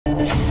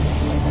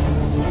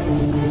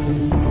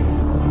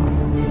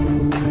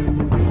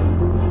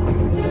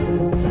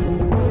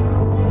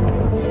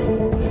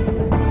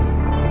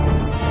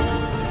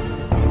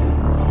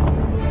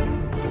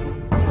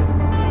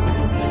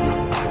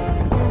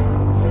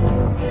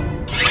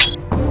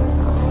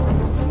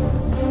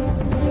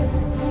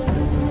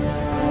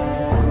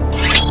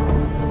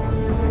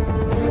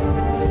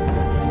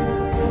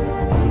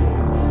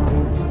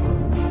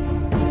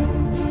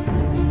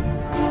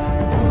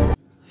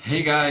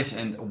Hey guys,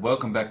 and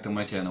welcome back to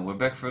my channel. We're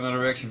back for another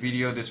reaction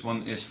video. This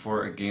one is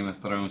for a Game of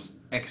Thrones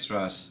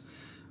extras,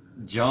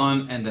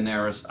 Jon and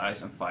Daenerys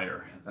Ice and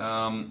Fire.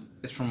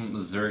 It's from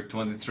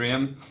ZURIK23M,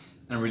 and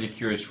I'm really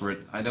curious for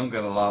it. I don't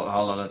get a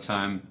whole lot of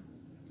time.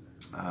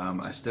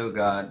 I still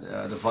got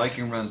the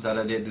Viking runs that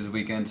I did this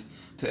weekend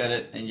to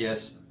edit, and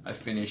yes, I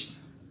finished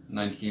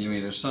 90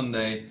 kilometers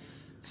Sunday,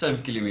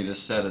 7 kilometers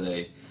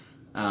Saturday.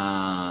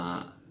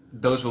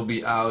 Those will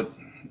be out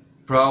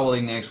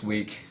probably next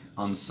week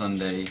on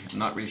Sunday. I'm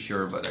not really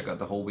sure, but I got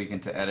the whole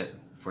weekend to edit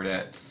for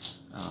that,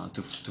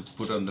 to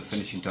put on the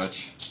finishing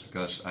touch,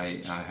 because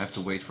I have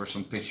to wait for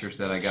some pictures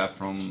that I got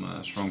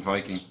from Strong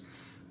Viking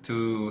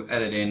to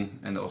edit in,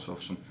 and also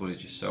some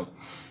footages. So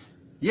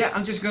yeah,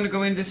 I'm just gonna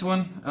go in this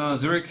one.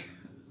 Zurik,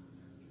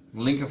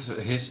 link of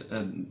his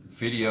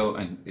video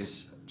and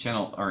his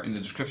channel are in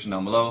the description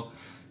down below,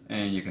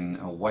 and you can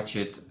watch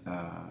it.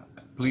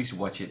 Please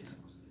watch it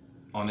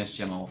on his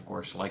channel, of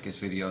course, like his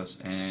videos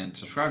and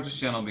subscribe to his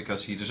channel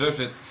because he deserves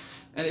it.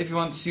 And if you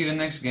want to see the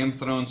next Game of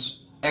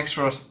Thrones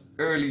extras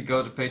early,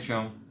 go to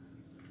Patreon,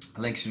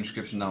 link in the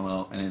description down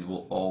below, and it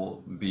will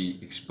all be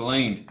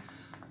explained.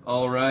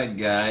 Alright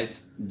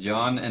guys,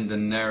 Jon and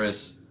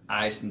Daenerys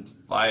Ice and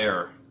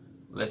Fire.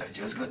 Let's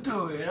just go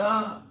do it,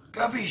 huh?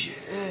 Capisce?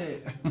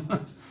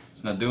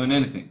 It's not doing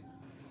anything.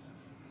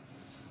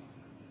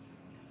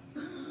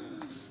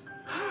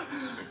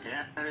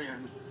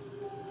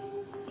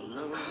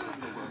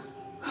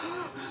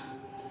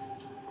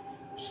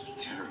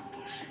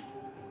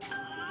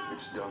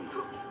 It's done,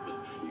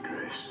 Your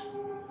Grace.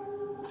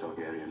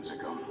 Targaryens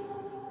are gone.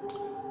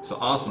 So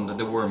awesome that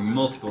there were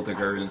multiple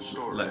Targaryens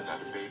left.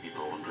 Had a baby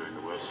born during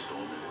the worst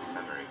storm in living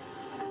memory.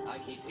 I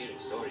keep hearing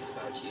stories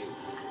about you,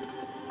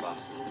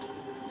 bastard.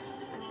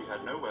 She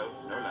had no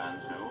wealth, no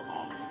lands, no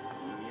honor,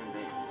 only a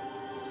name.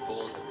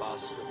 Born the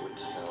bastard of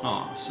Winterfell.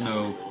 Oh,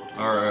 Snow,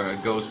 or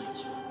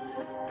Ghost.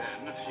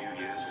 Then, a few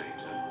years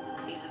later,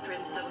 he's the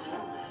prince that was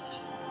promised.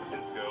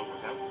 this girl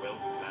without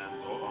wealth,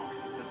 lands, or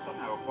honors had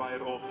somehow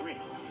acquired all three in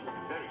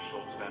a very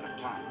short span of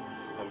time,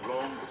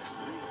 along with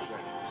 3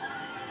 dragons.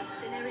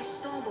 Daenerys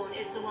Stormborn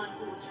is the one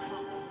who was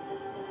promised.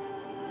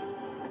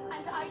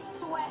 And I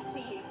swear to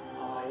you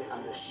I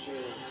am the shield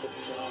that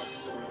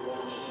guards surround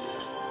you.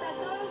 that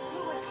those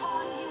who would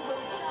harm you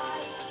will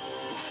die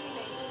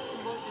screaming.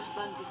 Vossos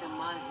bantis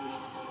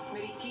amazis,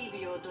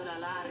 merikivio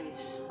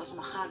doralaris, os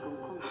magagum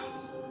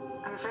contas.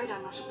 I'm afraid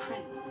I'm not a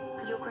prince.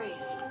 Your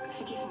Grace,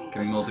 forgive me.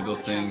 Can be multiple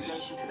things.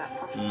 Translation for that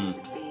prophecy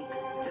would be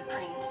the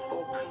prince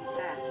or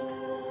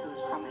princess who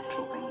was promised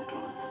will bring the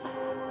dawn.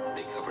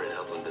 They cover it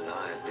up and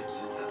deny it, but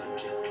you have a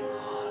gentle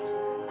heart.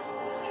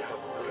 You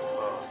have a good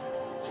heart,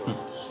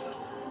 Jon Snow.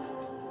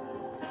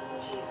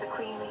 She's the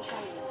queen we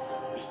chose.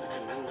 He's the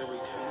commander we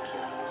turned to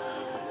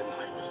when the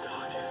night was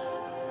darkest.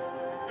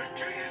 The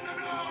king in the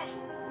north!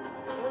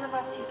 All of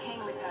us who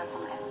came with her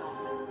from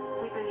Essos,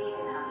 we believe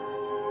in her.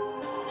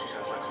 She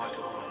sounds like quite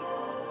a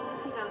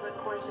woman. He sounds like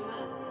quite a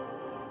man.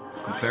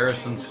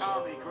 Comparisons.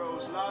 Army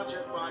grows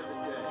larger by the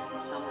day.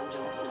 Someone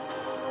Johnson.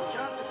 We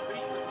can't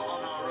defeat them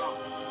on our own.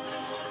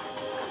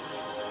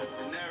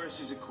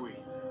 Daenerys is a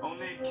queen.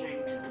 Only a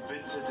king can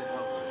convince her to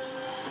help us.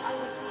 I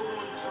was born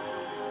to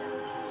rule the 7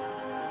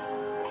 kingdoms,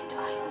 and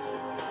I will.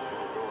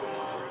 We're rolling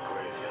over a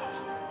graveyard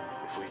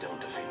if we don't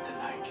defeat the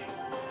Night King.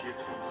 Give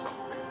him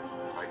something.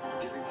 By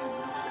giving him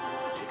nothing,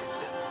 take a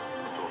step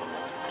toward a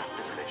more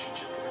effective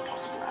relationship with a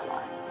possible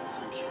ally.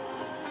 Thank you.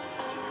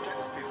 She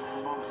protects people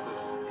from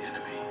monsters. The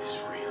enemy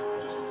is real,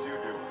 just as you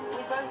do.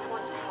 We both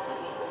want to help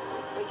people.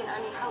 We can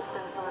only help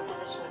them from a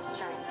position of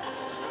strength.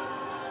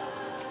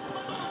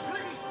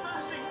 Please,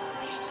 mercy!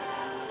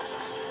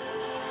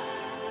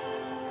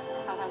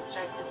 Sometimes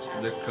strength is The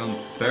challenging.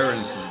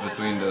 comparisons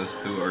between those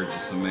two are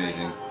just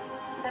amazing.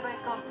 They're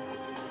both gone.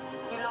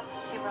 You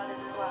lost 2 brothers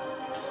as well.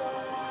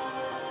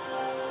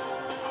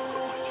 I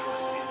put my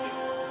trust in you,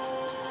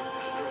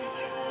 a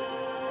stranger.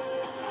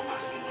 I'm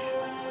asking you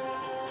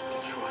to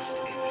trust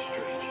in a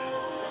stranger.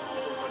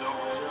 If I don't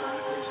return,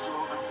 at least you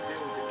won't have to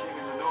deal with the king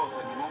in the north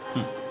anymore.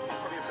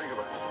 What do you think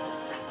about it?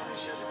 I think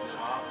she has a good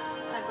heart.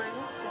 I'm very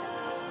used to it.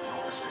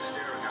 Always be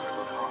staring at a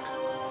good heart.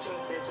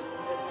 James there to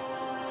move it.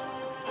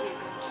 We are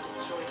going to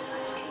destroy the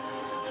Night King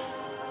himself.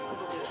 We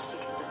will do it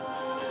together.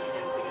 We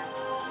sail together.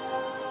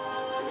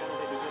 Together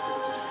they'd be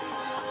difficult to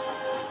defeat.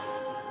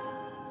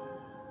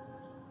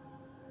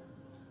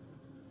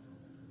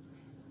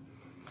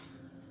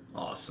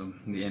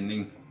 Awesome, the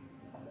ending.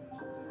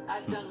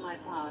 I've done my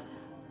part.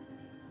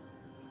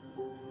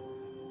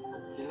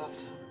 You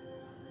loved her,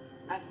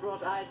 I've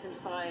brought ice and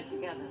fire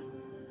together.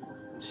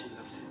 and she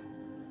loved him.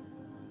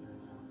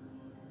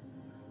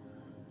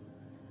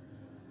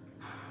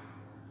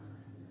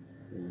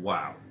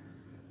 Wow.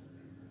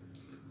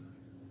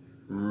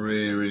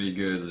 Really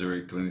good,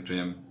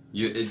 ZURIK23M.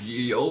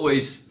 You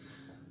always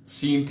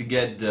seem to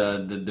get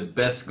the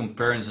best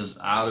comparisons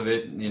out of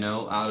it, you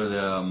know, out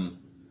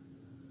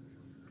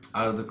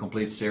of the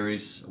complete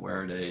series,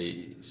 where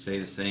they say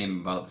the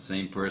same about the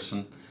same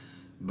person,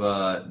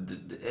 but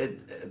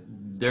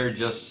they're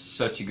just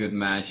such a good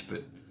match.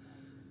 But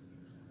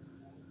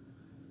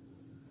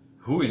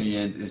who in the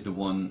end is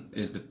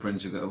the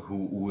prince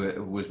who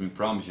has been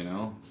promised, you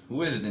know?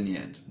 Who is it in the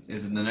end?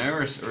 Is it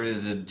Daenerys or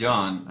is it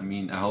Jon? I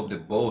mean, I hope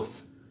that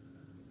both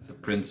the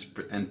prince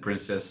and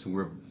princess who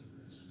were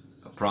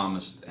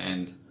promised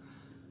and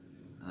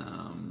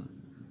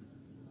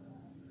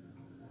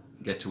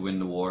get to win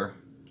the war,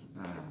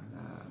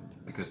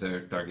 because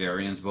they're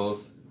Targaryens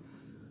both,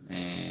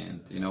 and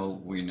you know,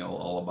 we know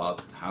all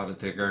about how the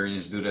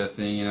Targaryens do that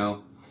thing, you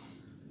know.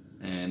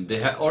 And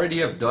they already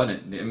have done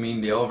it. I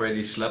mean, they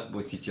already slept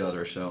with each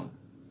other, so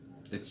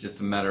it's just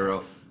a matter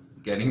of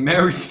getting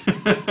married.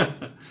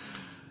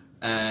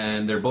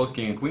 And they're both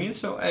king and queen,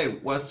 so hey,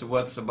 what's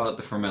about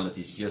the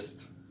formalities?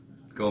 Just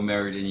go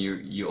married and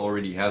you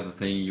already have the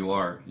thing you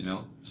are, you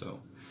know. So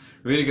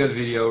really good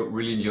video,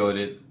 really enjoyed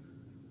it.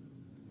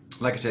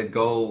 Like I said,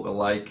 go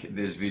like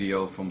this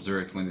video from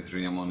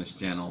ZURIK23M on his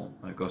channel.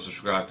 Go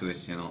subscribe to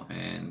his channel,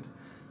 and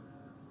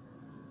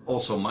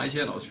also my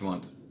channel if you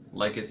want.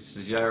 Like it,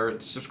 share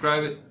it,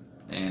 subscribe it,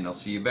 and I'll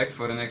see you back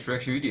for the next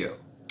reaction video.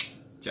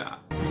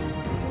 Ciao.